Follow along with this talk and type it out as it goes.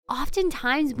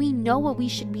oftentimes we know what we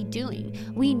should be doing.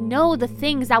 We know the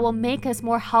things that will make us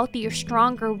more healthier,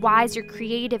 stronger, wiser,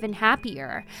 creative, and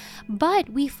happier. But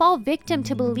we fall victim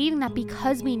to believing that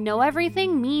because we know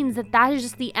everything means that that is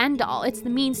just the end all. It's the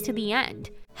means to the end.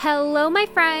 Hello, my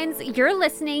friends. You're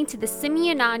listening to the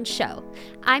Simi Anand Show.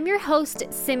 I'm your host,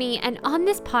 Simi, and on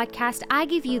this podcast, I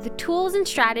give you the tools and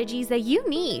strategies that you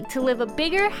need to live a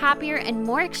bigger, happier, and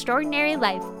more extraordinary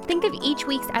life. Think of each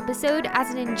week's episode as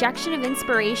an injection of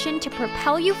inspiration to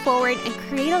propel you forward and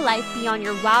create a life beyond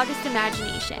your wildest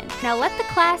imagination. Now let the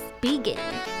class begin.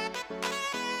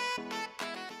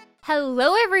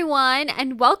 Hello, everyone,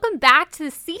 and welcome back to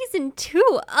season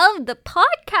 2 of the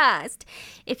podcast.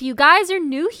 If you guys are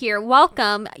new here,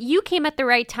 welcome. You came at the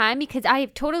right time because I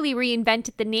have totally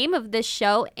reinvented the name of this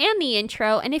show and the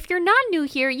intro. And if you're not new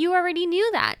here, you already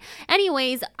knew that.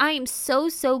 Anyways, I am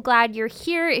so glad you're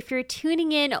here. If you're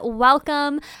tuning in,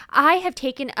 welcome. I have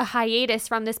taken a hiatus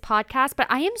from this podcast, but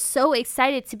I am so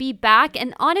excited to be back.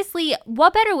 And honestly,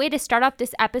 what better way to start off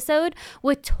this episode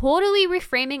with totally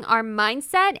reframing our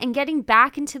mindset and getting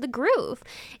back into the groove.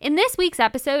 In this week's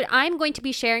episode, I'm going to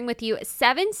be sharing with you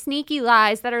 7 sneaky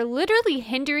lies that are literally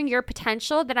hindering your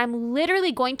potential that I'm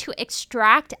literally going to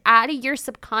extract out of your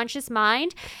subconscious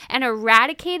mind and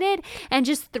eradicate it and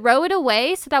just throw it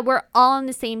away so that we're all on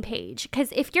the same page.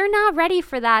 Because if you're not ready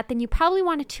for that, then you probably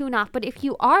want to tune off. But if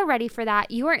you are ready for that,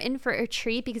 you are in for a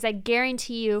treat because I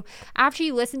guarantee you, after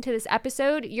you listen to this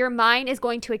episode, your mind is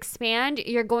going to expand.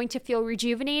 You're going to feel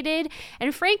rejuvenated.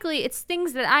 And frankly, it's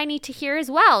things that I need to hear as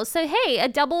well. So hey, a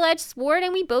double-edged sword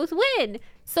and we both win.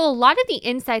 So a lot of the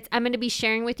insights I'm going to be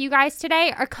sharing with you guys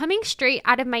today are coming straight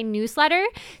out of my newsletter.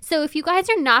 So if you guys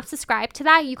are not subscribed to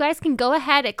that, you guys can go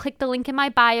ahead and click the link in my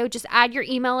bio, just add your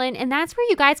email in, and that's where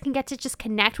you guys can get to just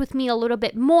connect with me a little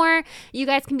bit more. You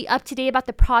guys can be up to date about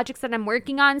the projects that I'm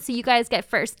working on, so you guys get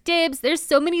first dibs. There's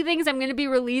so many things I'm going to be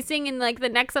releasing in like the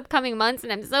next upcoming months,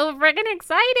 and I'm so freaking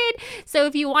excited. So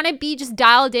if you want to be just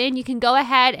dialed in, you can go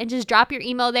ahead and just drop your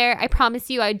email there. I promise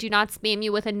you, I do not spam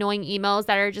you with annoying emails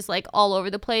that are just like all over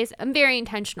the place. I'm very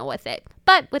intentional with it.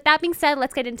 But with that being said,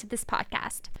 let's get into this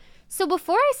podcast. So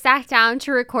before I sat down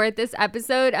to record this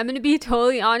episode, I'm going to be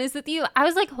totally honest with you. I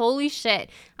was like, holy shit,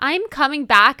 I'm coming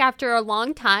back after a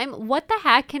long time. What the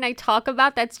heck can I talk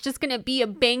about that's just going to be a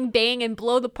bang bang and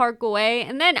blow the park away?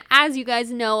 And then as you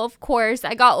guys know, of course,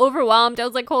 I got overwhelmed. I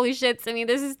was like, holy shit, Simi,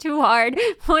 this is too hard.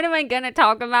 What am I going to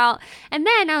talk about? And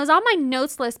then I was on my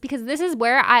notes list because this is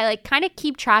where I like kind of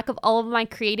keep track of all of my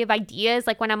creative ideas.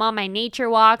 Like when I'm on my nature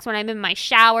walks, when I'm in my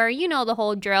shower, you know the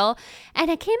whole drill.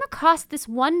 And I came across this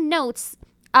one notes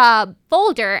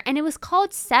folder, and it was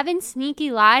called 7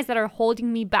 Sneaky Lies That Are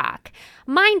Holding Me Back.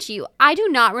 Mind you, I do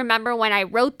not remember when I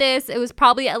wrote this. It was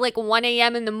probably at like 1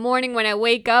 a.m. in the morning when I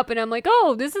wake up and I'm like,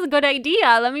 oh, this is a good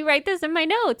idea. Let me write this in my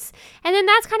notes. And then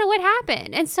that's kind of what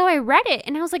happened. And so I read it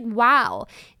and I was like, wow,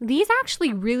 these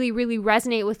actually really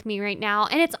resonate with me right now.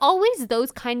 And it's always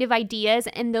those kind of ideas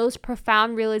and those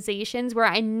profound realizations where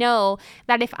I know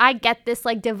that if I get this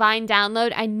like divine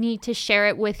download, I need to share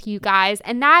it with you guys.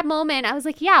 And that moment, I was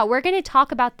like, yeah, we're going to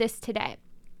talk about this today.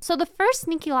 So the first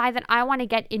sneaky lie that I want to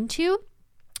get into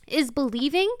is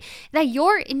believing that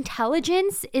your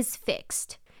intelligence is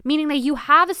fixed, meaning that you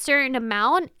have a certain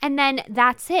amount and then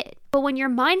that's it. But when your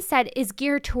mindset is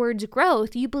geared towards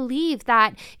growth, you believe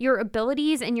that your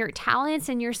abilities and your talents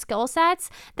and your skill sets,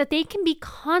 that they can be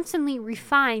constantly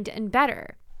refined and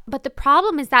better. But the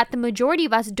problem is that the majority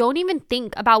of us don't even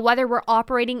think about whether we're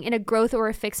operating in a growth or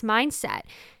a fixed mindset.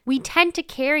 We tend to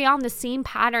carry on the same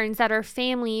patterns that our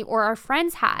family or our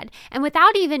friends had. And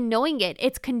without even knowing it,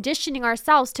 it's conditioning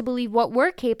ourselves to believe what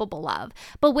we're capable of.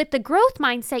 But with the growth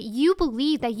mindset, you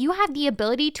believe that you have the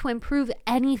ability to improve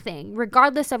anything,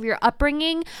 regardless of your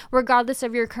upbringing, regardless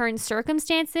of your current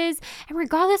circumstances, and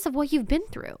regardless of what you've been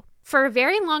through. For a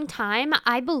very long time,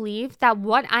 I believed that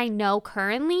what I know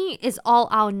currently is all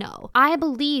I'll know. I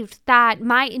believed that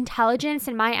my intelligence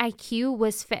and my IQ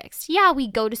was fixed. Yeah, we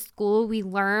go to school, we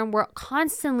learn, we're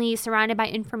constantly surrounded by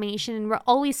information, and we're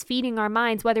always feeding our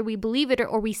minds, whether we believe it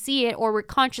or we see it or we're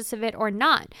conscious of it or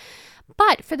not.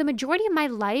 But for the majority of my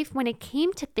life, when it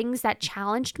came to things that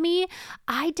challenged me,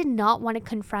 I did not want to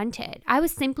confront it. I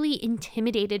was simply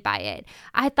intimidated by it.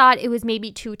 I thought it was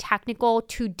maybe too technical,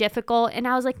 too difficult. And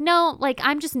I was like, no,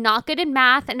 I'm just not good in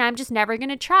math and I'm just never going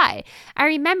to try. I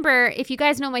remember, if you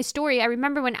guys know my story, I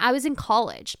remember when I was in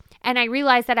college and I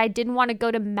realized that I didn't want to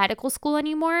go to medical school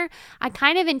anymore, I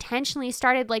kind of intentionally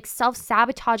started like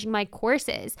self-sabotaging my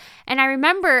courses. And I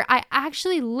remember I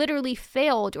actually literally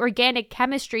failed organic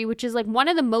chemistry, which is like one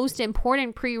of the most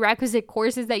important prerequisite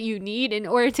courses that you need in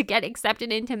order to get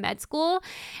accepted into med school.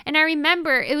 And I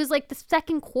remember it was like the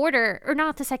second quarter, or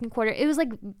not the second quarter, it was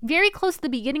like very close to the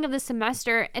beginning of the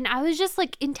semester, and I was just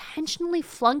like intentionally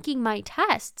flunking my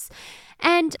tests.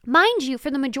 And mind you,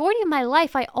 for the majority of my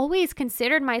life, I always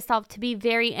considered myself to be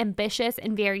very ambitious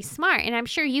and very smart. And I'm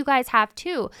sure you guys have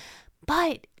too.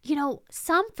 But,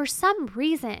 for some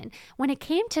reason, when it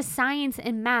came to science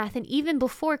and math, and even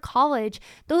before college,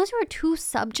 those were two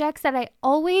subjects that I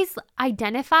always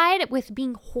identified with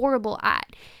being horrible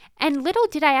at. And little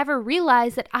did I ever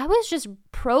realize that I was just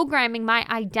programming my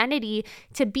identity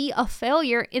to be a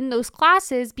failure in those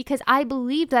classes because I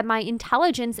believed that my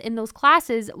intelligence in those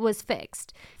classes was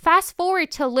fixed. Fast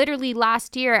forward to literally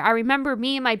last year, I remember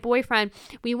me and my boyfriend,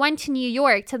 we went to New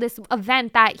York to this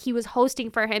event that he was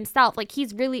hosting for himself. Like,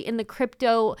 he's really in the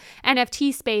crypto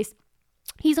NFT space.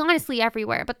 He's honestly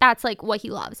everywhere, but that's like what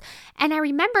he loves. And I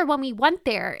remember when we went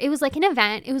there, it was like an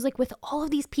event. It was like with all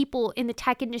of these people in the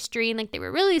tech industry, and like they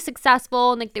were really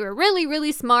successful, and like they were really,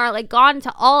 really smart, like gone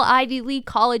to all Ivy League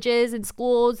colleges and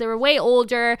schools. They were way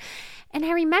older. And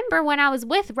I remember when I was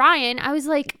with Ryan, I was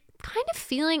like kind of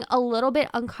feeling a little bit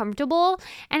uncomfortable.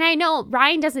 And I know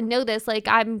Ryan doesn't know this. Like,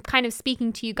 I'm kind of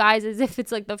speaking to you guys as if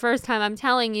it's like the first time I'm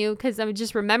telling you, because I'm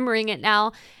just remembering it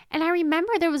now. And I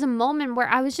remember there was a moment where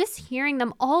I was just hearing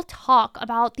them all talk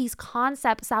about these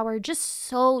concepts that were just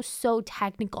so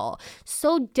technical,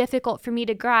 so difficult for me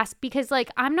to grasp, because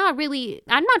like I'm not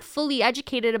fully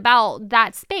educated about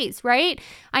that space, right?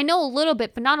 I know a little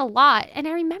bit, but not a lot. And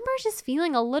I remember just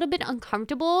feeling a little bit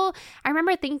uncomfortable. I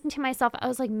remember thinking to myself, I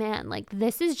was like, man, like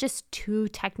this is just too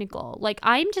technical. Like,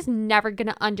 I'm just never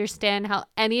gonna understand how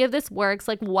any of this works.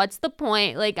 Like, what's the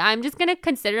point? Like, I'm just gonna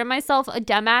consider myself a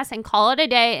dumbass and call it a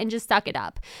day and just suck it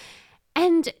up.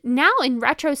 And now in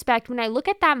retrospect, when I look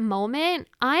at that moment,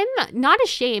 I'm not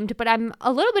ashamed, but I'm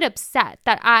a little bit upset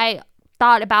that I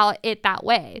thought about it that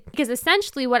way, because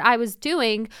essentially what I was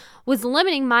doing was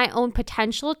limiting my own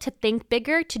potential to think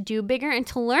bigger, to do bigger, and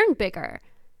to learn bigger.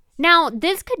 Now,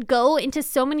 this could go into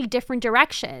so many different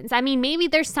directions. I mean, maybe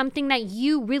there's something that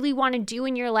you really want to do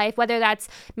in your life, whether that's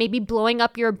maybe blowing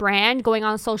up your brand, going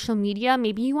on social media.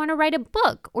 Maybe you want to write a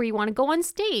book, or you want to go on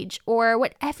stage, or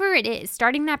whatever it is,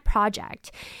 starting that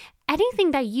project.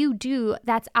 Anything that you do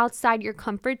that's outside your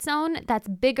comfort zone, that's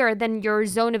bigger than your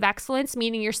zone of excellence,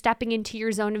 meaning you're stepping into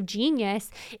your zone of genius,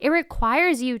 it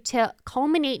requires you to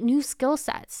culminate new skill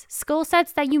sets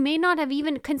that you may not have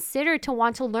even considered to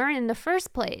want to learn in the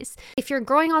first place. If you're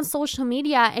growing on social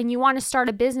media and you want to start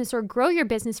a business, or grow your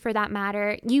business for that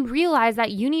matter, you realize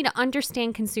that you need to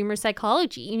understand consumer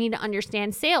psychology. You need to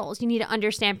understand sales. You need to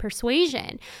understand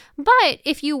persuasion. But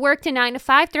if you worked a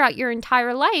 9-to-5 throughout your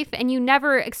entire life and you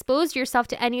never exposed yourself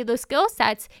to any of those skill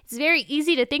sets, it's very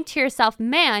easy to think to yourself,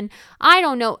 man, I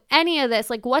don't know any of this.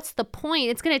 Like, what's the point?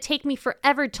 It's going to take me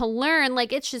forever to learn.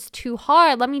 Like, it's just too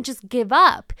hard. Let me just give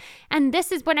up. And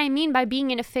this is what I mean by being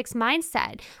in a fixed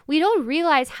mindset. We don't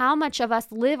realize how much of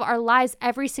us live our lives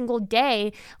every single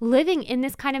day living in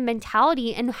this kind of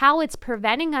mentality, and how it's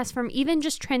preventing us from even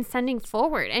just transcending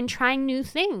forward and trying new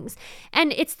things.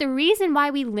 And it's the reason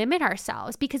why we limit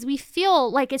ourselves, because we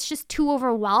feel like it's just too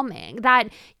overwhelming, that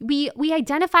we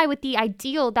identify with the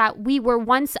ideal that we were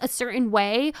once a certain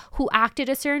way, who acted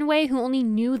a certain way, who only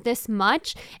knew this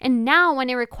much. And now when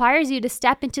it requires you to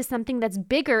step into something that's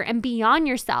bigger and beyond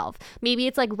yourself, maybe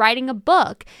it's like writing a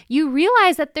book, you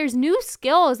realize that there's new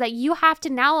skills that you have to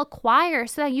now acquire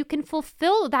so that you can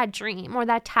fulfill that dream or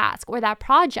that task or that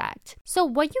project. So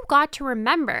what you got to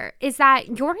remember is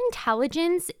that your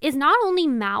intelligence is not only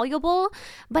malleable,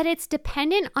 but it's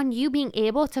dependent on you being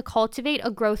able to cultivate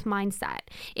a growth mindset.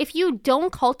 If you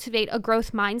don't cultivate a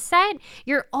growth mindset,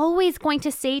 you're always going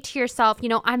to say to yourself,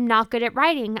 I'm not good at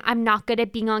writing. I'm not good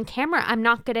at being on camera. I'm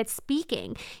not good at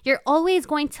speaking. You're always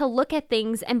going to look at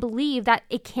things and believe that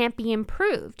it can't be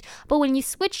improved. But when you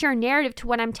switch your narrative to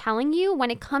what I'm telling you, when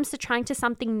it comes to trying to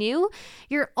something new,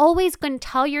 you're always going to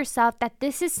tell yourself that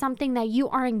this is something that you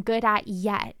aren't good at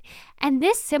yet. And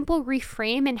this simple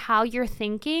reframe in how you're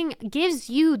thinking gives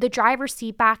you the driver's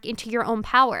seat back into your own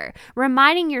power,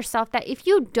 reminding yourself that if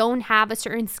you don't have a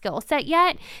certain skill set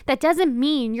yet, that doesn't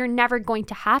mean you're never going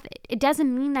to have it. It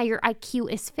doesn't mean that your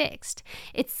IQ is fixed.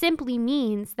 It simply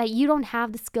means that you don't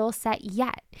have the skill set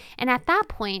yet. And at that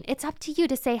point, it's up to you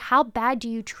to say, how bad do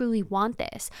you truly want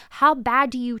this? How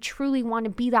bad do you truly want to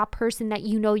be that person that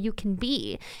you know you can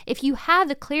be? If you have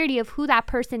the clarity of who that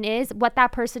person is, what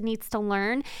that person needs to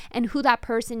learn, and who that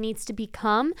person needs to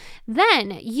become,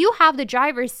 then you have the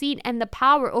driver's seat and the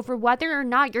power over whether or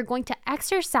not you're going to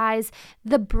exercise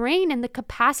the brain and the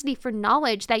capacity for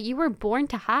knowledge that you were born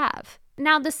to have.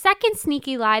 Now, the second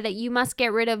sneaky lie that you must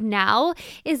get rid of now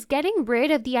is getting rid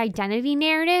of the identity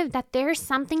narrative that there's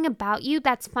something about you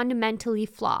that's fundamentally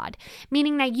flawed,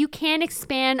 meaning that you can't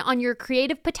expand on your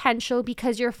creative potential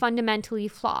because you're fundamentally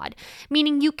flawed,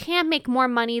 meaning you can't make more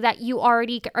money that you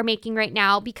already are making right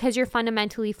now because you're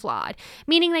fundamentally flawed,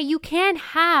 meaning that you can't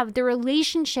have the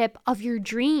relationship of your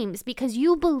dreams because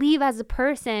you believe as a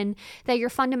person that you're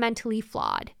fundamentally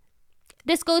flawed.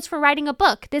 This goes for writing a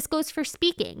book. This goes for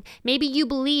speaking. Maybe you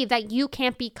believe that you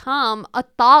can't become a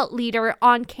thought leader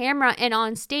on camera and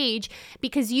on stage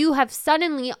because you have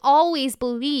suddenly always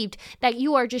believed that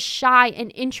you are just shy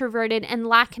and introverted and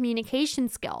lack communication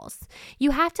skills.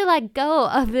 You have to let go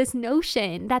of this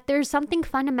notion that there's something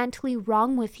fundamentally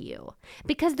wrong with you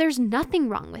because there's nothing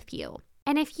wrong with you.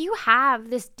 And if you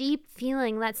have this deep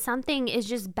feeling that something is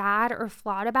just bad or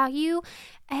flawed about you,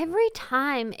 every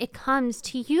time it comes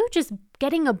to you just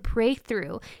getting a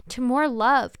breakthrough to more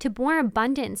love, to more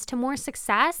abundance, to more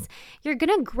success, you're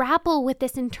going to grapple with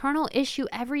this internal issue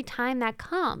every time that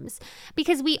comes.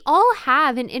 Because we all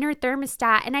have an inner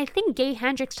thermostat. And I think Gay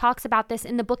Hendricks talks about this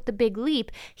in the book, The Big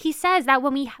Leap. He says that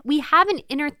when we have an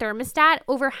inner thermostat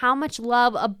over how much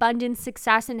love, abundance,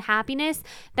 success, and happiness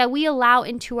that we allow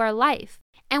into our life.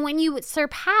 And when you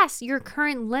surpass your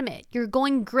current limit, you're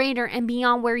going greater and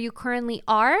beyond where you currently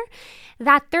are,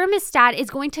 that thermostat is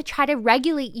going to try to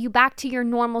regulate you back to your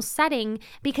normal setting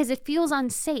because it feels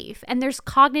unsafe. And there's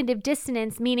cognitive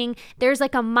dissonance, meaning there's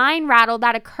like a mind rattle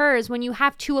that occurs when you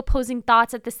have two opposing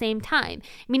thoughts at the same time,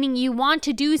 meaning you want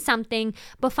to do something,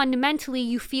 but fundamentally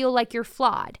you feel like you're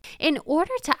flawed. In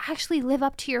order to actually live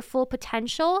up to your full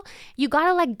potential, you got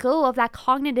to let go of that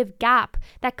cognitive gap,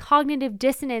 that cognitive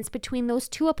dissonance between those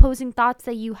two opposing thoughts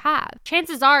that you have.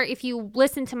 Chances are, if you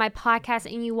listen to my podcast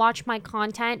and you watch my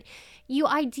content, you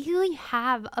ideally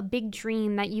have a big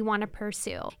dream that you want to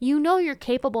pursue. You know you're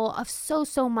capable of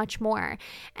so much more.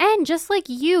 And just like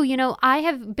you know, I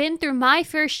have been through my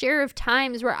fair share of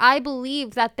times where I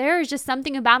believe that there is just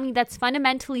something about me that's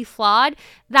fundamentally flawed,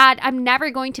 that I'm never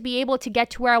going to be able to get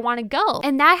to where I want to go.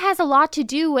 And that has a lot to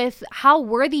do with how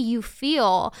worthy you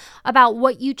feel about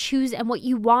what you choose and what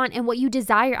you want and what you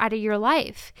desire out of your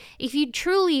life. If you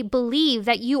truly believe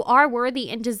that you are worthy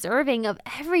and deserving of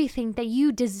everything that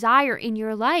you desire in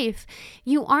your life,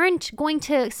 you aren't going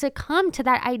to succumb to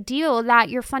that ideal that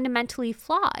you're fundamentally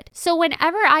flawed. So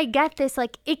whenever I get this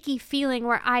like icky feeling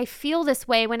where I feel this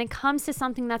way when it comes to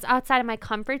something that's outside of my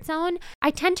comfort zone,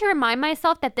 I tend to remind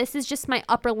myself that this is just my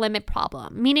upper limit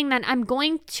problem, meaning that I'm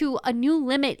going to a new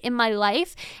limit in my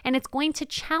life and it's going to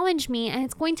challenge me and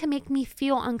it's going to make me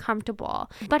feel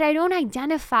uncomfortable. But I don't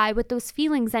identify with those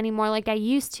feelings anymore like I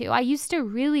used to. I used to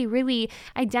really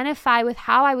identify with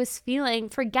how I was feeling,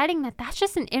 forgetting that that's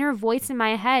just an inner voice in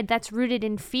my head that's rooted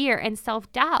in fear and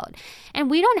self-doubt. And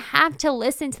we don't have to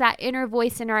listen to that inner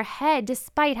voice in our head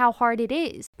despite how hard it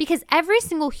is. Because every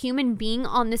single human being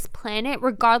on this planet,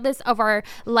 regardless of our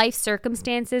life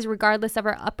circumstances, regardless of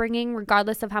our upbringing,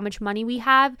 regardless of how much money we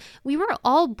have, we were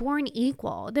all born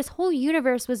equal. This whole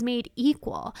universe was made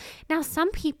equal. Now,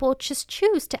 some people just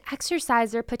choose to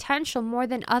exercise their potential more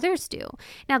than others do.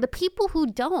 Now, the people who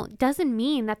don't doesn't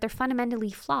mean that they're fundamentally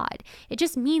flawed. It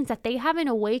just means that they haven't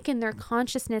awakened their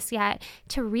consciousness yet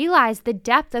to realize the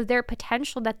depth of their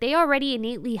potential that they already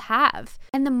innately have.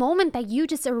 And the moment that you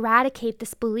just eradicate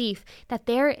this belief that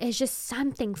there is just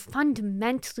something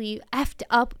fundamentally effed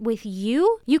up with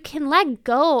you, you can let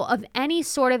go of any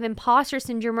sort of imposter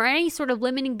syndrome or any sort of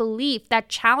limiting belief that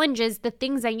challenges the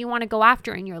things that you want to go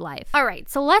after in your life. All right,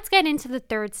 so let's get into the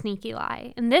third sneaky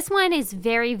lie. And this one is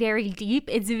very deep.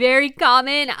 It's very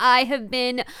common. I have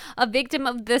been a victim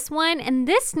of this one. And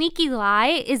this sneaky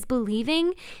lie is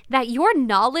believing that your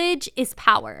knowledge is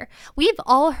power. We've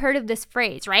all heard of this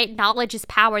phrase, right? Knowledge is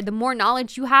power. The more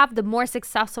knowledge you have, the more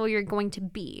successful you're going to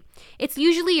be. It's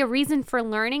usually a reason for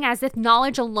learning, as if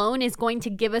knowledge alone is going to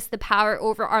give us the power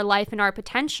over our life and our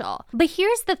potential. But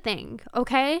here's the thing,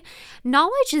 okay?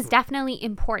 Knowledge is definitely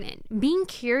important. Being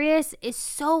curious is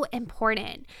so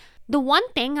important. The one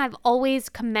thing I've always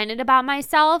commended about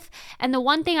myself, and the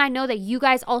one thing I know that you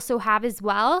guys also have as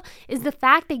well, is the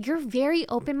fact that you're very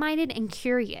open-minded and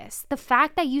curious. The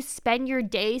fact that you spend your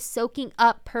day soaking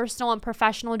up personal and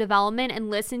professional development and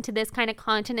listen to this kind of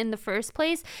content in the first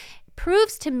place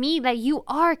proves to me that you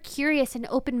are curious and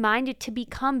open-minded to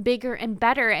become bigger and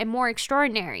better and more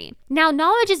extraordinary. Now,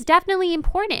 knowledge is definitely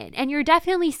important, and you're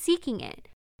definitely seeking it.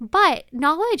 But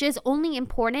knowledge is only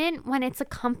important when it's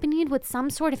accompanied with some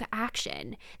sort of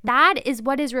action. That is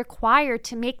what is required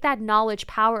to make that knowledge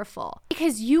powerful.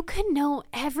 Because you could know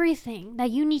everything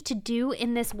that you need to do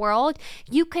in this world.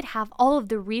 You could have all of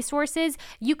the resources.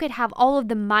 You could have all of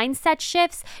the mindset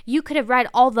shifts. You could have read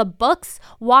all the books,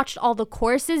 watched all the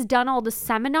courses, done all the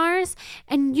seminars,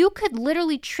 and you could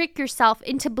literally trick yourself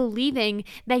into believing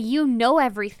that you know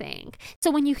everything.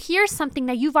 So when you hear something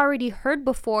that you've already heard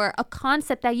before, a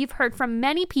concept that you've heard from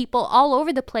many people all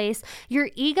over the place, your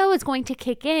ego is going to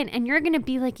kick in and you're going to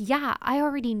be like, yeah, I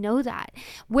already know that.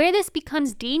 Where this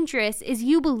becomes dangerous is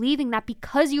you believing that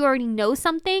because you already know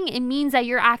something, it means that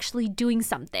you're actually doing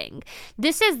something.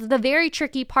 This is the very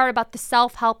tricky part about the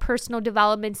self-help personal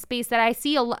development space that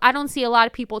I don't see a lot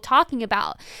of people talking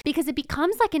about, because it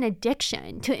becomes like an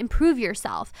addiction to improve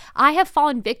yourself. I have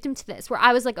fallen victim to this where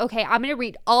I was like, okay, I'm going to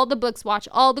read all the books, watch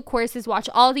all the courses, watch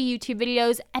all the YouTube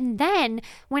videos, and then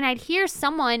when I'd hear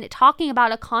someone talking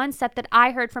about a concept that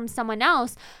I heard from someone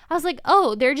else, I was like,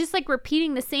 oh, they're just like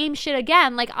repeating the same shit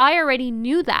again. Like I already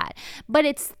knew that, but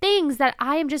it's things that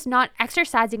I am just not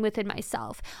exercising within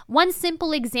myself. One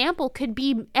simple example could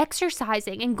be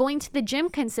exercising and going to the gym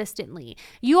consistently.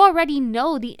 You already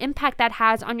know the impact that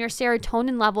has on your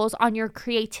serotonin levels, on your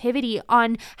creativity,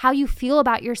 on how you feel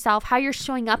about yourself, how you're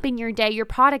showing up in your day, your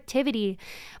productivity.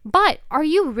 But are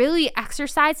you really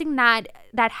exercising that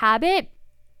habit?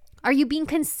 Are you being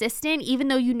consistent even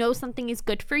though you know something is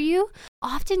good for you?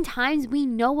 Oftentimes we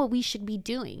know what we should be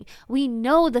doing. We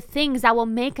know the things that will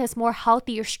make us more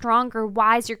healthier, stronger,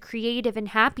 wiser, creative, and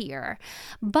happier.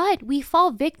 But we fall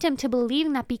victim to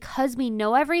believing that because we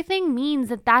know everything means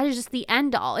that is just the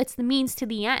end all. It's the means to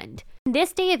the end. In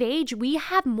this day of age, we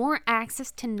have more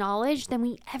access to knowledge than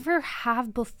we ever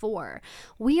have before.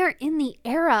 We are in the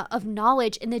era of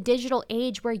knowledge in the digital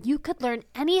age where you could learn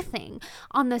anything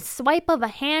on the swipe of a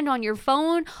hand on your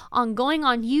phone, on going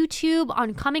on YouTube,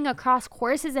 on coming across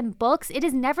courses and books. It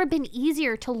has never been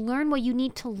easier to learn what you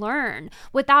need to learn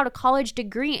without a college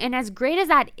degree. And as great as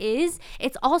that is,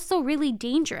 it's also really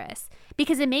dangerous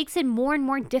because it makes it more and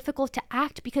more difficult to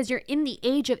act because you're in the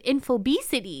age of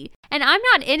infobesity. And I'm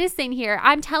not innocent here.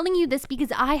 I'm telling you this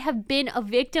because I have been a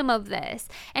victim of this.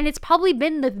 And it's probably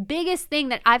been the biggest thing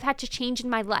that I've had to change in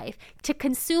my life, to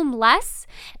consume less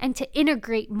and to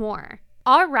integrate more.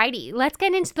 Alrighty, let's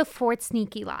get into the fourth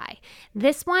sneaky lie.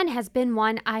 This one has been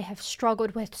one I have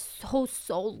struggled with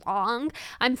so long.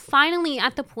 I'm finally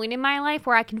at the point in my life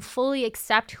where I can fully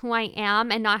accept who I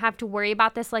am and not have to worry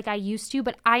about this like I used to,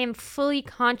 but I am fully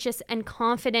conscious and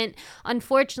confident,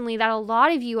 unfortunately, that a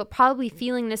lot of you are probably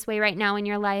feeling this way right now in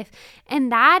your life,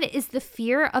 and that is the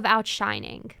fear of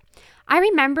outshining. I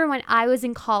remember when I was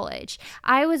in college,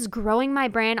 I was growing my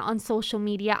brand on social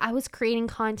media. I was creating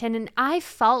content and I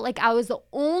felt like I was the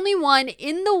only one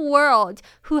in the world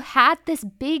who had this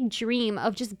big dream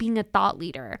of just being a thought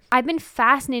leader. I've been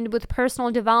fascinated with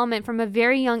personal development from a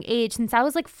very young age since I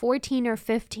was like 14 or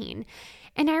 15.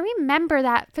 And I remember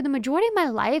that for the majority of my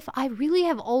life, I really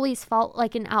have always felt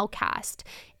like an outcast.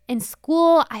 In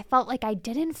school, I felt like I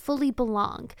didn't fully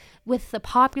belong with the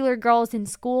popular girls in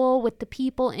school, with the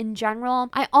people in general.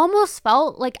 I almost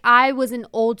felt like I was an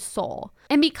old soul.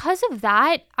 And because of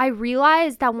that, I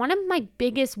realized that one of my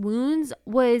biggest wounds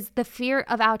was the fear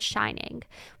of outshining.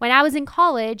 When I was in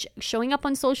college, showing up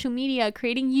on social media,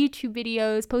 creating YouTube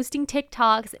videos, posting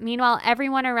TikToks, meanwhile,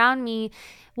 everyone around me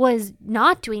was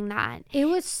not doing that. It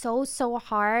was so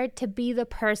hard to be the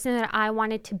person that I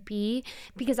wanted to be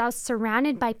because I was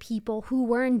surrounded by people who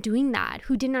weren't doing that,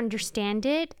 who didn't understand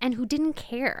it, and who didn't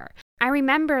care. I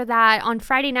remember that on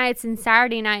Friday nights and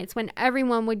Saturday nights when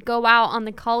everyone would go out on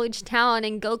the college town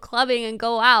and go clubbing and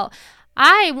go out,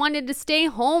 I wanted to stay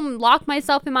home, lock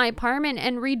myself in my apartment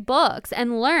and read books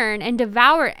and learn and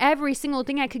devour every single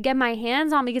thing I could get my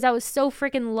hands on because I was so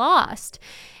freaking lost.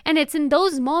 And it's in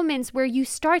those moments where you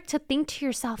start to think to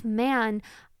yourself, man,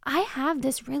 I have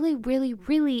this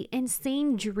really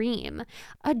insane dream.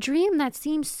 A dream that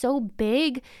seems so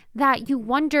big that you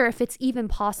wonder if it's even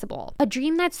possible. A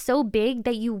dream that's so big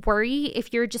that you worry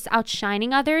if you're just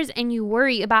outshining others and you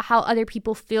worry about how other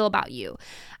people feel about you.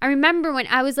 I remember when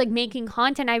I was like making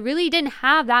content, I really didn't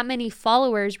have that many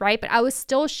followers, right? But I was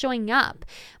still showing up.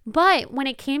 But when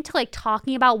it came to like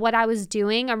talking about what I was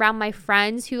doing around my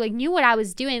friends who like knew what I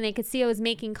was doing, they could see I was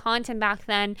making content back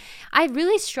then, I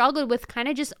really struggled with kind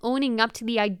of just just owning up to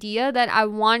the idea that I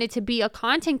wanted to be a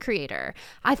content creator.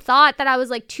 I thought that I was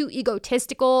like too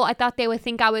egotistical. I thought they would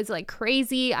think I was like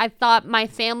crazy. I thought my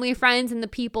family, friends, and the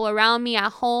people around me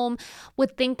at home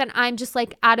would think that I'm just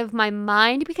like out of my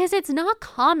mind, because it's not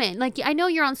common. Like, I know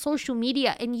you're on social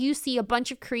media and you see a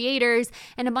bunch of creators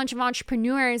and a bunch of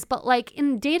entrepreneurs, but like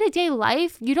in day-to-day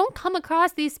life, you don't come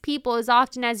across these people as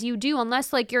often as you do,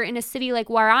 unless like you're in a city like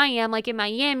where I am, like in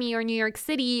Miami or New York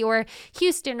City or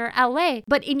Houston or LA.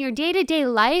 But in your day-to-day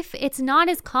life, it's not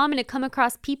as common to come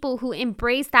across people who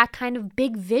embrace that kind of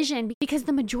big vision, because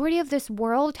the majority of this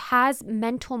world has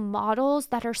mental models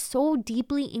that are so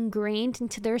deeply ingrained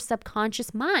into their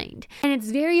subconscious mind. And it's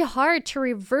very hard to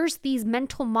reverse these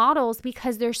mental models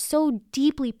because they're so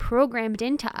deeply programmed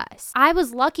into us. I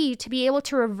was lucky to be able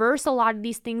to reverse a lot of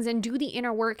these things and do the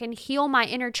inner work and heal my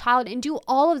inner child and do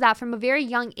all of that from a very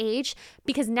young age,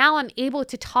 because now I'm able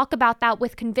to talk about that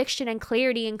with conviction and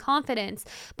clarity and confidence.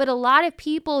 But a lot of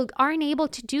people aren't able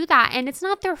to do that, and it's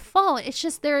not their fault. It's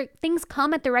just things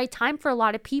come at the right time for a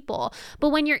lot of people. But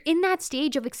when you're in that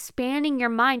stage of expanding your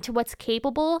mind to what's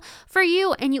capable for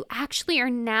you, and you actually are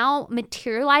now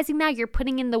materializing that, you're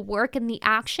putting in the work and the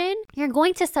action, you're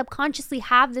going to subconsciously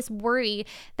have this worry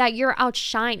that you're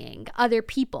outshining other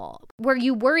people, where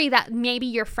you worry that maybe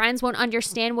your friends won't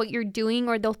understand what you're doing,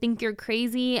 or they'll think you're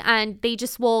crazy and they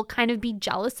just will kind of be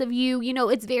jealous of you. You know,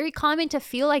 it's very common to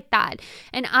feel like that.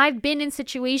 And I've been in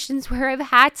situations where I've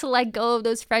had to let go of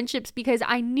those friendships because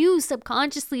I knew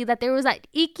subconsciously that there was that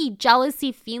icky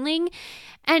jealousy feeling.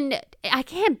 And I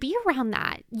can't be around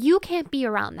that. You can't be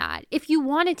around that. If you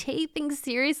want to take things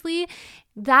seriously,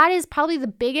 that is probably the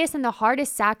biggest and the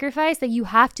hardest sacrifice that you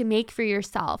have to make for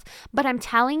yourself. But I'm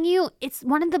telling you, it's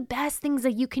one of the best things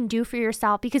that you can do for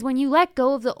yourself, because when you let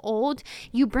go of the old,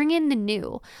 you bring in the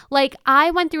new. Like,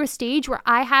 I went through a stage where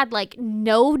I had like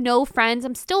no friends.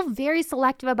 I'm still very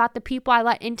selective about the people I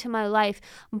let into my life.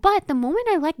 But the moment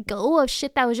I let go of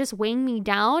shit that was just weighing me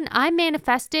down, I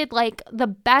manifested like the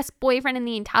best boyfriend in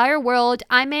the entire world.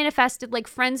 I manifested like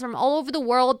friends from all over the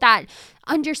world that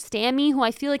understand me, who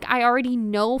I feel like I already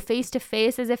know face to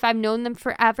face as if I've known them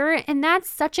forever. And that's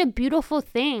such a beautiful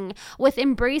thing with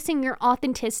embracing your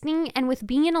authenticity and with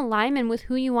being in alignment with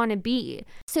who you want to be.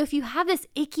 So if you have this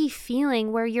icky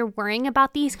feeling where you're worrying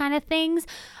about these kind of things,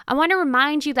 I want to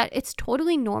remind you that it's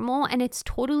totally normal and it's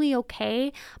totally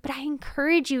okay. But I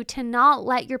encourage you to not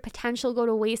let your potential go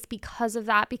to waste because of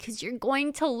that, because you're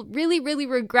going to really, really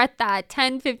regret that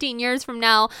 10, 15 years from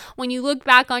now when you look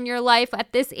back on your life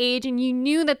at this age and you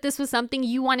knew that this was something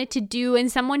you wanted to do and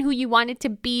someone who you wanted to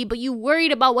be, but you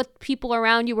worried about what people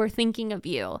around you were thinking of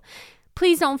you.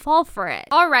 Please don't fall for it.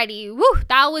 Alrighty, woo,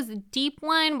 that was a deep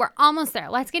one. We're almost there.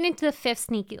 Let's get into the fifth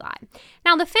sneaky lie.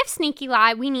 Now, the fifth sneaky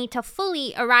lie we need to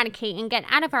fully eradicate and get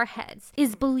out of our heads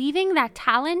is believing that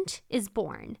talent is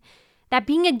born. That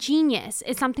being a genius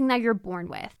is something that you're born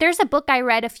with. There's a book I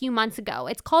read a few months ago.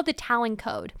 It's called The Talent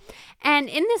Code. And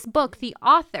in this book, the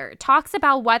author talks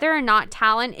about whether or not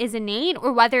talent is innate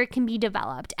or whether it can be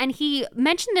developed. And he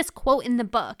mentioned this quote in the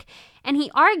book. And he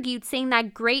argued, saying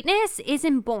that greatness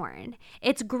isn't born,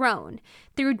 it's grown.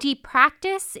 Through deep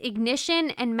practice,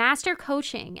 ignition, and master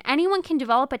coaching, anyone can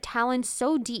develop a talent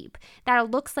so deep that it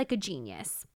looks like a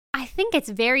genius. I think it's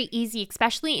very easy,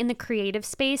 especially in the creative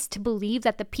space, to believe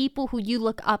that the people who you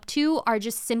look up to are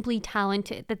just simply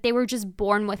talented, that they were just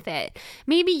born with it.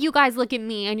 Maybe you guys look at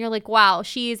me and you're like, wow,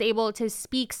 she is able to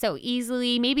speak so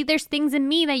easily. Maybe there's things in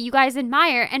me that you guys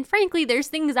admire. And frankly, there's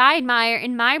things I admire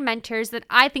in my mentors that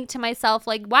I think to myself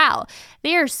like, wow,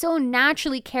 they are so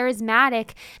naturally charismatic.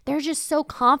 They're just so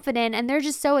confident and they're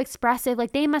just so expressive.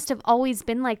 Like, they must have always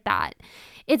been like that.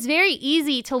 It's very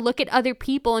easy to look at other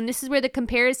people, and this is where the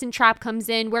comparison trap comes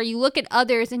in, where you look at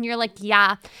others and you're like,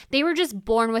 yeah, they were just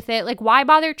born with it. Like, why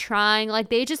bother trying? Like,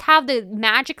 they just have the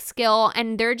magic skill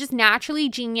and they're just naturally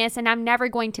genius, and I'm never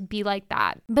going to be like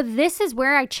that. But this is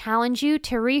where I challenge you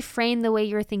to reframe the way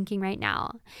you're thinking right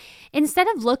now. Instead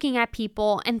of looking at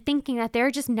people and thinking that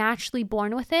they're just naturally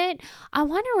born with it, I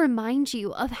want to remind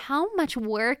you of how much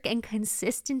work and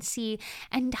consistency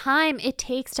and time it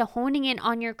takes to honing in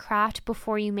on your craft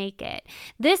before you make it.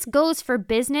 This goes for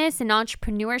business and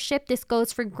entrepreneurship. This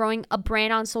goes for growing a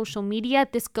brand on social media.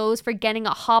 This goes for getting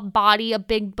a hot body, a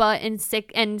big butt, and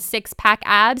six-pack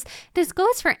abs. This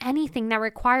goes for anything that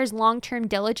requires long-term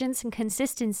diligence and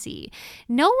consistency.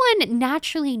 No one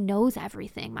naturally knows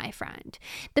everything, my friend.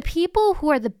 The people who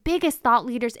are the biggest thought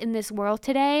leaders in this world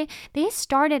today, they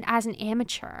started as an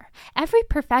amateur. Every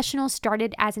professional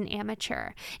started as an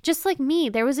amateur. Just like me,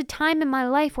 there was a time in my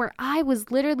life where I was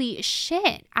literally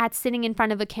shit at sitting in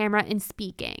front of a camera and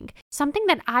speaking. Something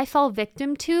that I fell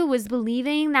victim to was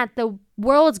believing that the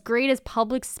world's greatest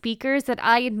public speakers that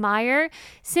I admire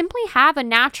simply have a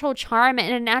natural charm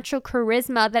and a natural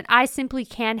charisma that I simply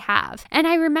can't have. And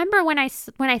I remember when I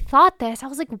thought this, I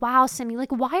was like, wow, Simi,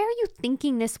 like, why are you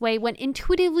thinking this way when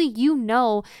intuitively you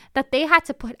know that they had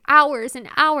to put hours and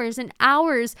hours and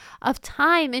hours of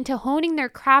time into honing their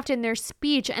craft and their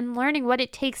speech and learning what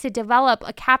it takes to develop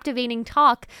a captivating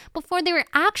talk before they were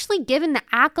actually given the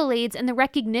accolades and the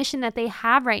recognition that they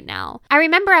have right now. I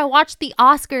remember I watched the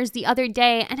Oscars the other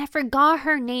day and I forgot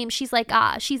her name. She's like,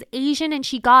 she's Asian and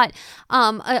she got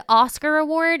an Oscar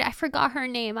award. I forgot her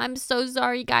name. I'm so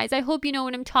sorry, guys. I hope you know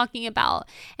what I'm talking about.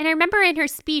 And I remember in her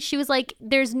speech, she was like,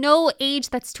 there's no age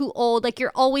that's too old. Like,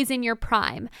 you're always in your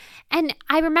prime. And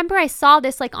I remember I saw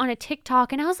this like on a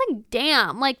TikTok and I was like,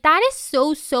 damn, like that is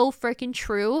so freaking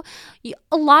true.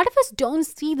 A lot of us don't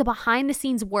see the behind the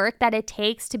scenes work that it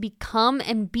takes to become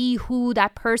and be who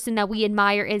that person that we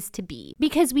admire is to be,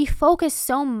 because we focus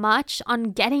so much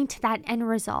on getting to that end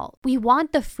result. We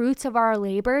want the fruits of our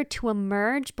labor to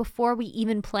emerge before we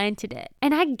even planted it.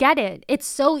 And I get it. It's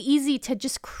so easy to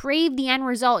just crave the end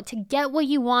result, to get what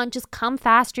you want just come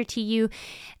faster to you,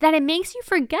 that it makes you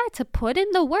forget to put in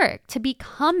the work, to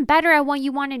become better at what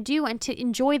you want to do and to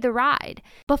enjoy the ride.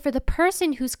 But for the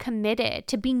person who's committed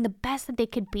to being the best that they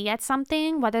could be at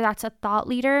something, whether that's a thought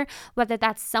leader, whether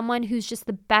that's someone who's just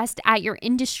the best at your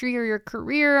industry or your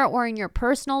career or in your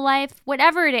personal life,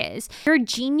 whatever it is, your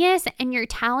genius and your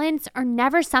talents are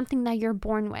never something that you're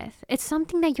born with. It's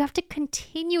something that you have to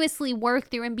continuously work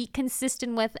through and be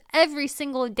consistent with every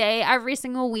single day, every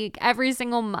single week, every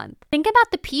single month. Think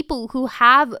about the people who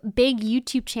have big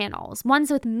YouTube channels,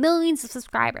 ones with millions of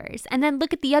subscribers, and then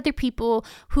look at the other people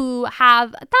who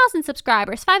have 1,000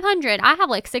 subscribers, 500. I have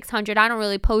like 600. I don't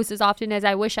really post as often as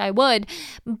I wish I would,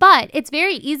 but it's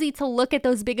very easy to look at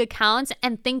those big accounts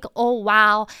and think, oh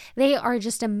wow, they are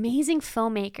just amazing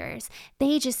filmmakers.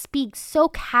 They just speak so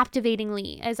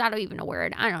captivatingly. Is that even a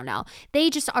word? I don't know. They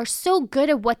just are so good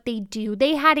at what they do.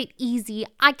 They had it easy.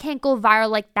 I can't go viral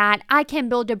like that. I can't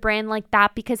build a brand like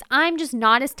that because I'm just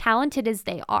not as talented as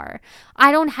they are.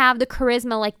 I don't have the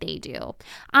charisma like they do.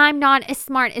 I'm not as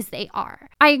smart as they are.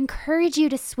 I encourage you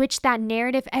to switch that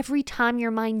narrative every time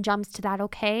your mind jumps to that,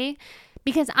 okay?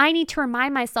 Because I need to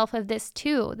remind myself of this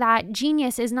too, that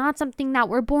genius is not something that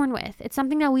we're born with. It's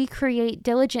something that we create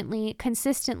diligently,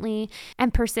 consistently,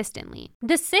 and persistently.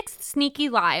 The sixth sneaky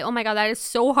lie, oh my God, that is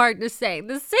so hard to say.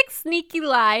 The sixth sneaky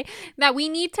lie that we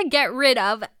need to get rid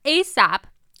of ASAP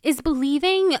is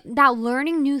believing that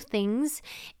learning new things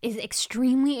is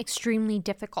extremely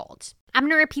difficult. I'm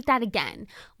going to repeat that again.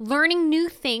 Learning new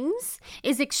things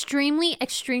is extremely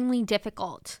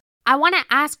difficult. I want to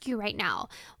ask you right now,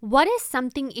 what is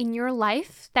something in your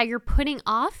life that you're putting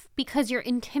off because you're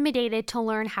intimidated to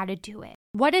learn how to do it?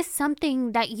 What is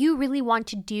something that you really want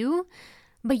to do,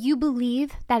 but you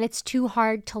believe that it's too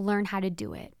hard to learn how to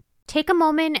do it? Take a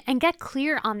moment and get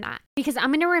clear on that, because I'm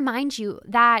going to remind you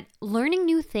that learning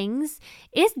new things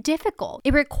is difficult.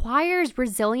 It requires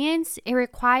resilience, it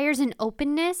requires an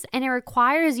openness, and it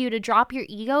requires you to drop your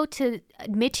ego to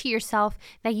admit to yourself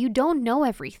that you don't know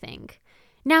everything.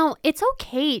 Now, it's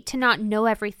okay to not know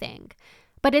everything,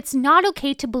 but it's not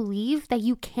okay to believe that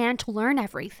you can't learn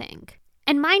everything.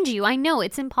 And mind you, I know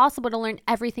it's impossible to learn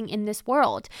everything in this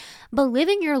world, but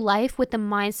living your life with the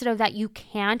mindset of that you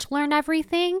can't learn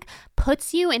everything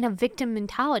puts you in a victim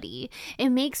mentality. It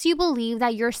makes you believe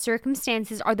that your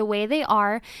circumstances are the way they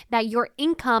are, that your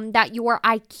income, that your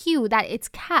IQ, that it's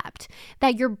capped,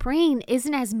 that your brain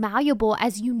isn't as malleable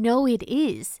as you know it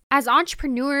is. As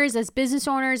entrepreneurs, as business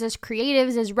owners, as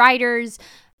creatives, as writers,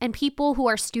 and people who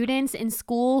are students in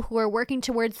school who are working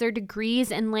towards their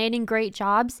degrees and landing great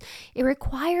jobs, it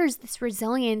requires this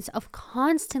resilience of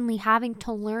constantly having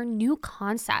to learn new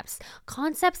concepts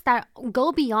that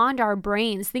go beyond our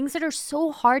brains, things that are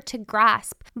so hard to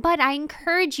grasp. But I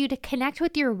encourage you to connect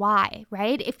with your why,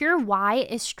 right? If your why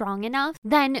is strong enough,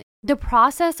 then the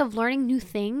process of learning new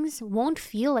things won't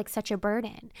feel like such a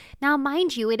burden. Now,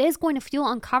 mind you, it is going to feel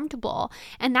uncomfortable,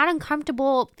 and that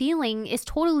uncomfortable feeling is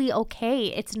totally okay.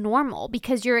 It's normal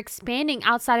because you're expanding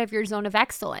outside of your zone of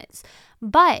excellence.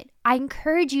 But I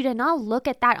encourage you to not look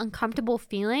at that uncomfortable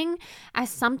feeling as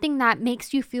something that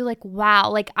makes you feel like, wow,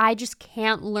 like I just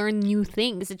can't learn new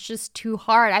things. It's just too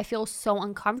hard. I feel so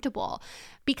uncomfortable.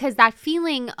 Because that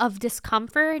feeling of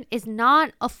discomfort is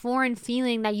not a foreign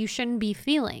feeling that you shouldn't be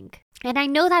feeling. And I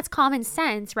know that's common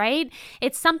sense, right?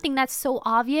 It's something that's so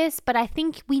obvious, but I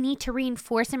think we need to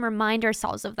reinforce and remind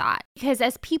ourselves of that. Because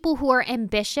as people who are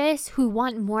ambitious, who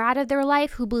want more out of their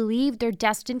life, who believe they're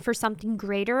destined for something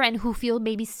greater, and who feel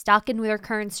maybe stuck in their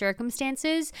current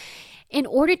circumstances, In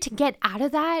order to get out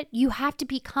of that, you have to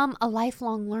become a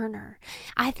lifelong learner.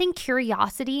 I think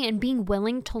curiosity and being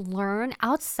willing to learn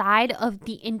outside of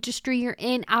the industry you're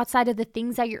in, outside of the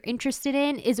things that you're interested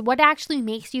in, is what actually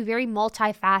makes you very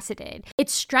multifaceted. It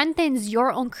strengthens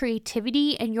your own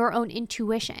creativity and your own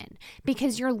intuition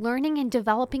because you're learning and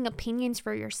developing opinions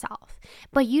for yourself.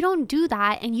 But you don't do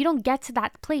that and you don't get to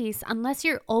that place unless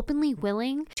you're openly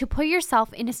willing to put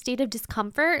yourself in a state of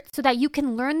discomfort so that you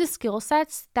can learn the skill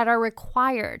sets that are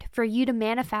required for you to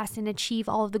manifest and achieve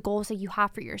all of the goals that you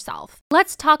have for yourself.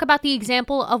 Let's talk about the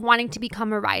example of wanting to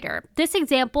become a writer. This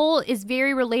example is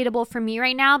very relatable for me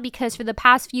right now because for the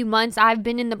past few months, I've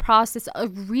been in the process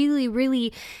of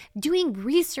really doing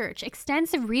research,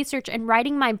 extensive research, and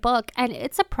writing my book. And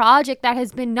it's a project that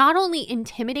has been not only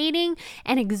intimidating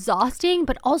and exhausting,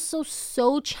 but also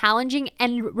so challenging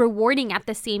and rewarding at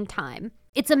the same time.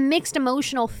 It's a mixed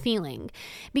emotional feeling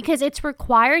because it's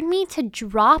required me to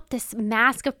drop this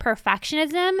mask of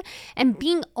perfectionism and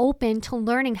being open to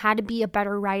learning how to be a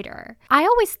better writer. I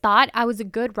always thought I was a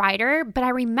good writer, but I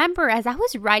remember as I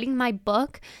was writing my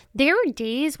book, there were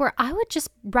days where I would just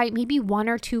write maybe 1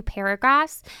 or 2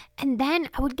 paragraphs, and then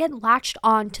I would get latched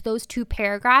on to those 2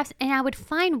 paragraphs and I would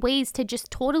find ways to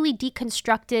just totally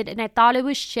deconstruct it, and I thought it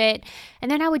was shit,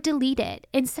 and then I would delete it.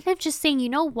 Instead of just saying, you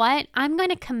know what, I'm going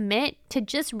to commit to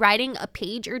just writing a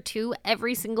page or 2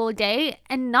 every single day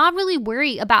and not really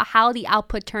worry about how the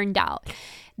output turned out.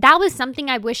 That was something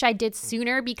I wish I did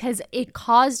sooner because it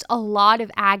caused a lot of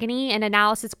agony and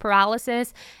analysis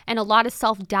paralysis and a lot of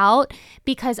self-doubt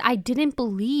because I didn't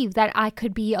believe that I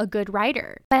could be a good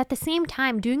writer. But at the same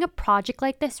time, doing a project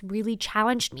like this really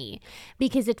challenged me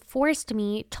because it forced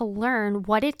me to learn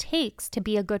what it takes to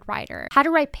be a good writer, how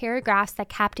to write paragraphs that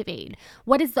captivate,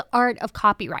 what is the art of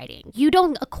copywriting. You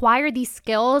don't acquire these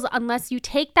skills unless you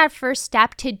take that first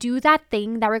step to do that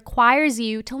thing that requires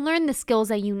you to learn the skills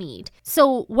that you need.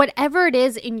 So whatever it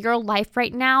is in your life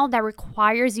right now that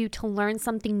requires you to learn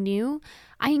something new,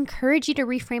 I encourage you to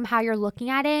reframe how you're looking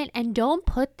at it and don't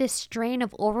put this strain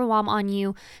of overwhelm on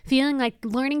you, feeling like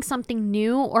learning something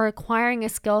new or acquiring a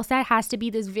skill set has to be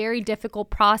this very difficult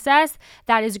process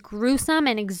that is gruesome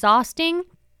and exhausting.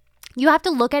 You have to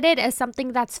look at it as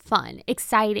something that's fun,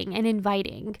 exciting, and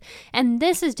inviting. And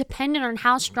this is dependent on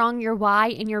how strong your why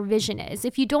and your vision is.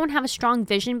 If you don't have a strong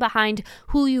vision behind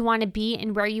who you want to be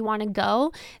and where you want to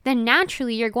go, then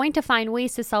naturally you're going to find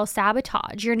ways to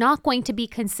self-sabotage. You're not going to be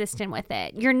consistent with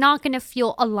it. You're not going to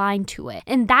feel aligned to it.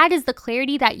 And that is the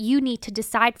clarity that you need to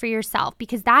decide for yourself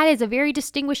because that is a very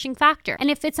distinguishing factor. And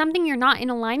if it's something you're not in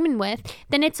alignment with,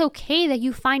 then it's okay that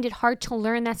you find it hard to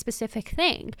learn that specific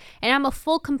thing. And I'm a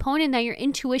full component that your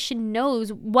intuition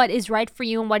knows what is right for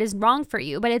you and what is wrong for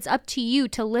you, but it's up to you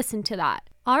to listen to that.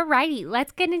 Alrighty,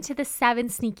 let's get into the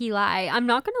 7th sneaky lie. I'm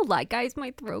not gonna lie, guys,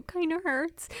 my throat kind of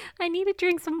hurts. I need to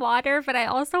drink some water, but I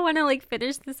also want to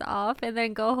finish this off and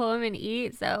then go home and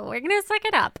eat, so we're gonna suck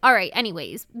it up. Alright,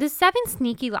 anyways, the 7th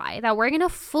sneaky lie that we're gonna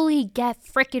fully get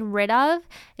freaking rid of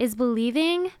is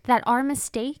believing that our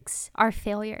mistakes are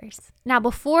failures. Now,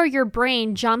 before your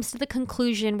brain jumps to the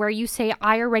conclusion where you say,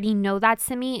 I already know that,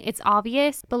 Simi, it's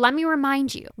obvious, but let me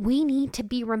remind you, we need to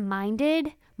be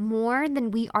reminded more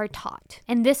than we are taught.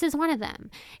 And this is one of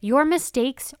them. Your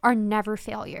mistakes are never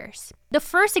failures. The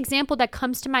first example that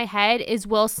comes to my head is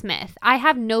Will Smith. I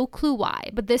have no clue why,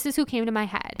 but this is who came to my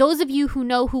head. Those of you who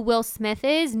know who Will Smith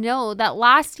is know that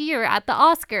last year at the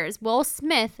Oscars, Will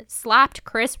Smith slapped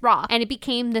Chris Rock and it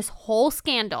became this whole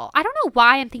scandal. I don't know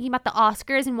why I'm thinking about the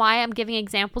Oscars and why I'm giving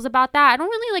examples about that. I don't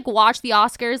really watch the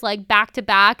Oscars back to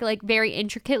back very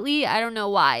intricately. I don't know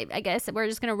why. I guess we're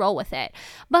just gonna roll with it.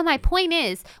 But my point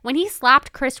is, when he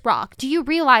slapped Chris Rock, do you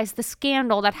realize the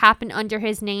scandal that happened under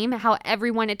his name, how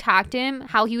everyone attacked him,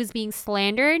 how he was being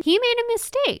slandered? He made a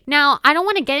mistake. Now, I don't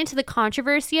want to get into the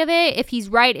controversy of it. If he's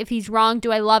right, if he's wrong,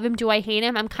 do I love him? Do I hate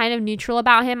him? I'm kind of neutral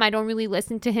about him. I don't really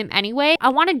listen to him anyway. I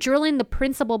want to drill in the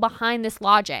principle behind this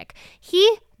logic.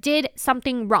 He did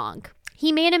something wrong.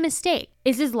 He made a mistake.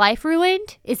 Is his life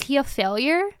ruined? Is he a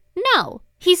failure? No.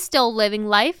 He's still living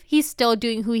life. He's still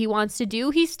doing who he wants to do.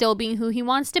 He's still being who he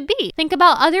wants to be. Think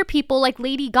about other people like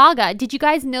Lady Gaga. Did you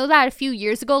guys know that a few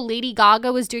years ago, Lady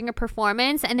Gaga was doing a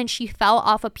performance and then she fell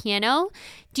off a piano?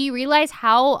 Do you realize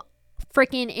how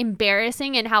freaking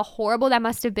embarrassing and how horrible that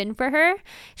must have been for her?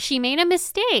 She made a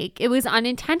mistake. It was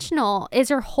unintentional. Is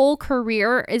her whole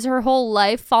career, is her whole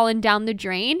life fallen down the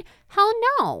drain? Hell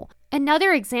no.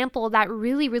 Another example that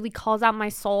really, really calls out my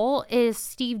soul is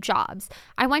Steve Jobs.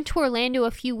 I went to Orlando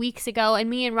a few weeks ago and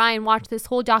me and Ryan watched this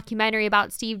whole documentary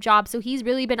about Steve Jobs. So he's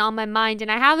really been on my mind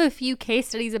and I have a few case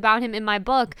studies about him in my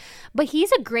book. But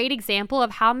he's a great example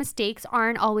of how mistakes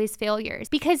aren't always failures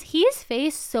because he's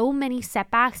faced so many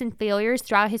setbacks and failures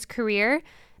throughout his career.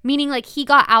 Meaning like he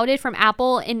got outed from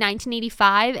Apple in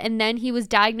 1985 and then he was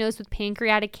diagnosed with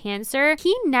pancreatic cancer.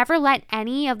 He never let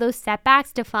any of those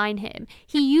setbacks define him.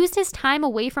 He used his time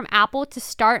away from Apple to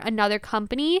start another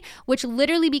company, which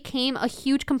literally became a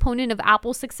huge component of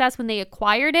Apple's success when they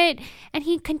acquired it. And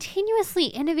he continuously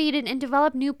innovated and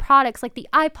developed new products like the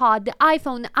iPod, the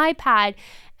iPhone, the iPad.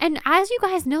 And as you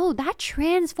guys know, that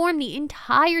transformed the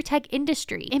entire tech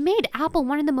industry. It made Apple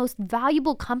one of the most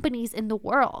valuable companies in the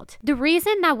world. The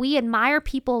reason that we admire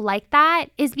people like that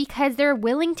is because they're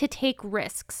willing to take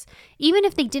risks, even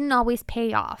if they didn't always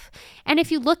pay off. And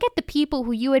if you look at the people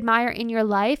who you admire in your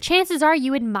life, chances are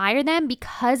you admire them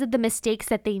because of the mistakes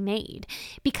that they made,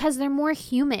 because they're more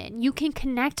human. You can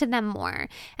connect to them more.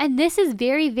 And this is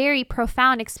very, very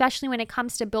profound, especially when it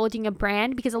comes to building a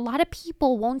brand, because a lot of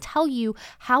people won't tell you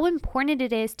how important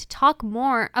it is to talk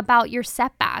more about your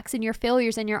setbacks and your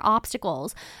failures and your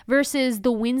obstacles versus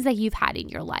the wins that you've had in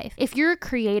your life. If you're a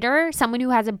creator, someone who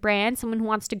has a brand, someone who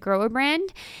wants to grow a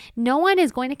brand, no one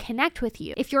is going to connect with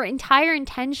you. If your entire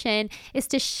intention is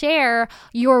to share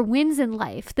your wins in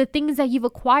life, the things that you've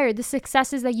acquired, the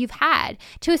successes that you've had,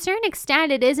 to a certain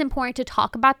extent, it is important to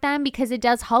talk about them because it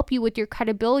does help you with your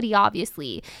credibility,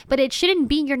 obviously, but it shouldn't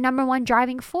be your number one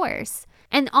driving force.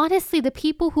 And honestly, the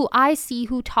people who I see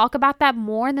who talk about that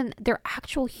more than their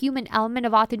actual human element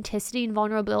of authenticity and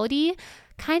vulnerability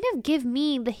kind of give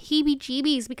me the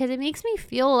heebie-jeebies because it makes me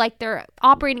feel like they're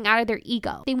operating out of their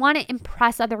ego. They want to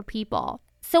impress other people.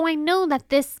 So I know that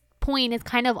this point is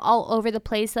kind of all over the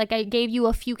place. Like I gave you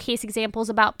a few case examples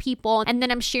about people and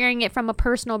then I'm sharing it from a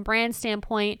personal brand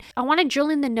standpoint. I want to drill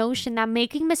in the notion that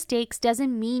making mistakes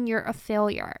doesn't mean you're a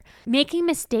failure. Making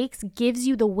mistakes gives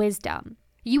you the wisdom.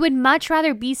 You would much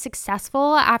rather be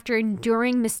successful after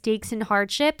enduring mistakes and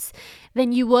hardships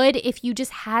than you would if you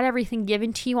just had everything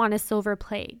given to you on a silver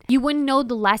plate. You wouldn't know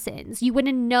the lessons. You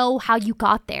wouldn't know how you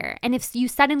got there. And if you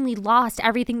suddenly lost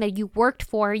everything that you worked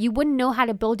for, you wouldn't know how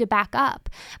to build it back up.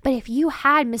 But if you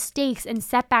had mistakes and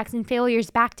setbacks and failures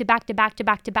back to back to back to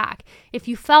back to back, if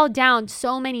you fell down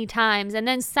so many times and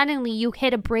then suddenly you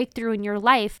hit a breakthrough in your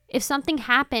life, if something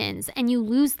happens and you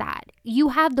lose that, you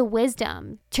have the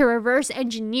wisdom to reverse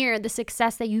engineer the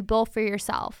success that you built for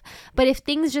yourself. But if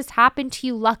things just happen to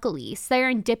you luckily,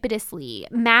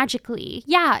 serendipitously, magically,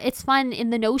 yeah, it's fun in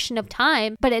the notion of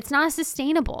time, but it's not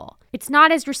sustainable. It's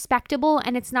not as respectable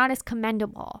and it's not as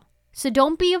commendable. So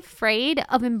don't be afraid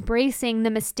of embracing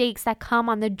the mistakes that come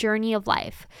on the journey of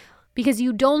life because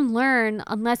you don't learn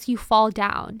unless you fall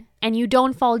down and you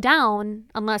don't fall down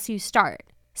unless you start.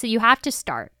 So you have to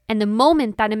start. And the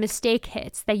moment that a mistake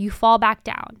hits, that you fall back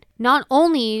down, not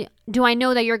only do I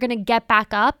know that you're going to get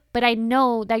back up, but I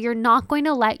know that you're not going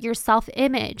to let your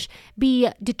self-image be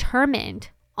determined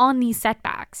on these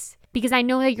setbacks because I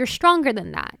know that you're stronger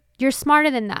than that. You're smarter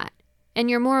than that. And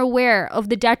you're more aware of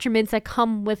the detriments that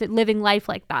come with living life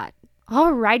like that.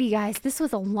 Alrighty, guys, this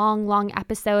was a long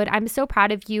episode. I'm so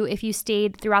proud of you if you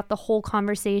stayed throughout the whole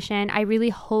conversation. I really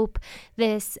hope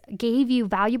this gave you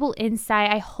valuable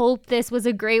insight. I hope this was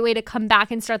a great way to come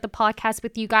back and start the podcast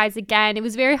with you guys again. It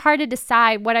was very hard to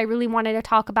decide what I really wanted to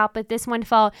talk about, but this one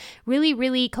felt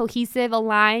really cohesive,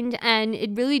 aligned, and it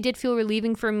really did feel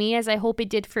relieving for me, as I hope it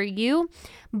did for you.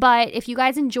 But if you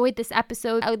guys enjoyed this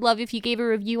episode, I would love if you gave a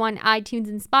review on iTunes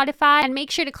and Spotify. And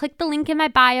make sure to click the link in my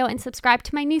bio and subscribe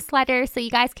to my newsletter so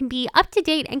you guys can be up to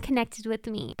date and connected with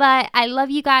me. But I love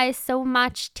you guys so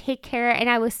much. Take care, and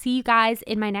I will see you guys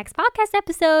in my next podcast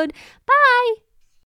episode. Bye!